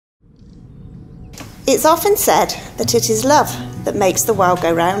It's often said that it is love that makes the world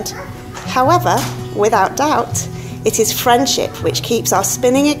go round. However, without doubt, it is friendship which keeps our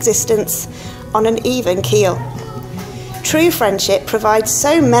spinning existence on an even keel. True friendship provides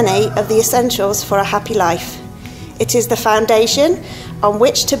so many of the essentials for a happy life. It is the foundation on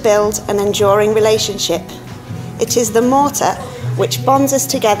which to build an enduring relationship. It is the mortar which bonds us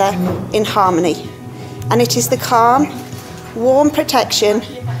together in harmony. And it is the calm, warm protection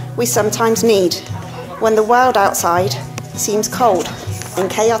we sometimes need when the world outside seems cold and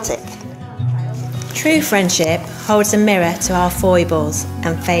chaotic. True friendship holds a mirror to our foibles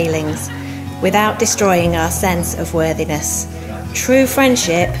and failings without destroying our sense of worthiness. True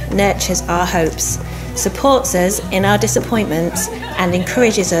friendship nurtures our hopes, supports us in our disappointments and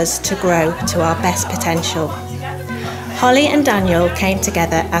encourages us to grow to our best potential. Hollie and Daniel came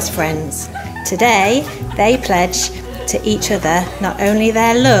together as friends. Today, they pledge to each other not only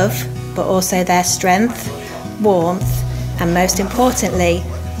their love, but also their strength, warmth, and most importantly,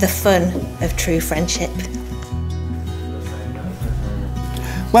 the fun of true friendship.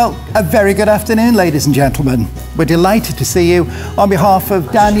 Well, a very good afternoon, ladies and gentlemen. We're delighted to see you. On behalf of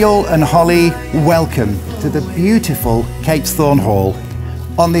Daniel and Hollie, welcome to the beautiful Capesthorne Hall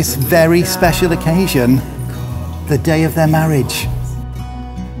on this very special occasion, the day of their marriage.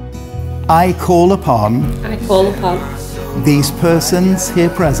 I call upon these persons here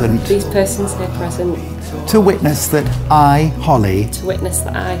present to witness that I, Hollie,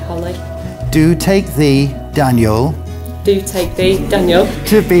 do take thee, Daniel,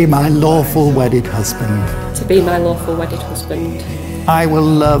 to be my lawful wedded husband. I will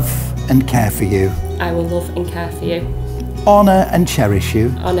love and care for you. Honour and cherish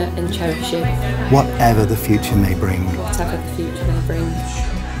you. Whatever the future may bring.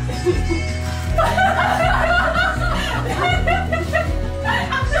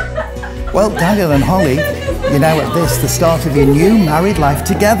 Well, Daniel and Hollie, you're now at the start of your new married life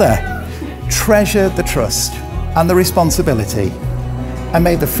together. Treasure the trust and the responsibility, and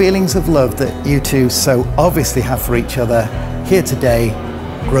may the feelings of love that you two so obviously have for each other here today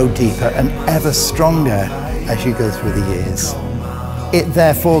grow deeper and ever stronger as you go through the years. It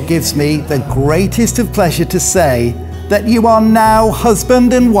therefore gives me the greatest of pleasure to say that you are now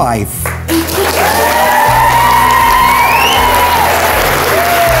husband and wife.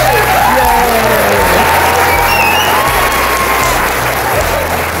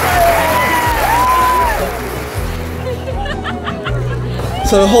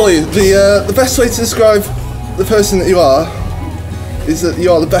 So Hollie, the best way to describe the person that you are is that you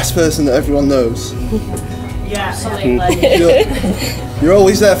are the best person that everyone knows. Yeah, absolutely. You're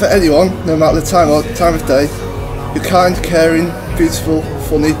always there for anyone, no matter the time of day. You're kind, caring, beautiful,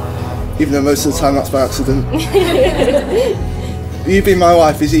 funny, even though most of the time that's by accident. You being my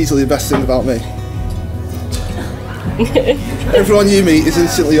wife is easily the best thing about me. Everyone you meet is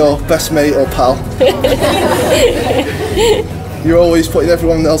instantly your best mate or pal. You're always putting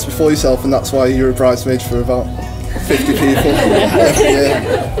everyone else before yourself, and that's why you're a bridesmaid for about 50 people every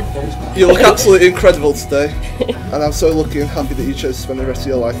year. You look absolutely incredible today, and I'm so lucky and happy that you chose to spend the rest of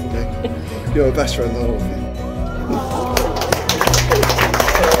your life with me. You're my best friend, I love you.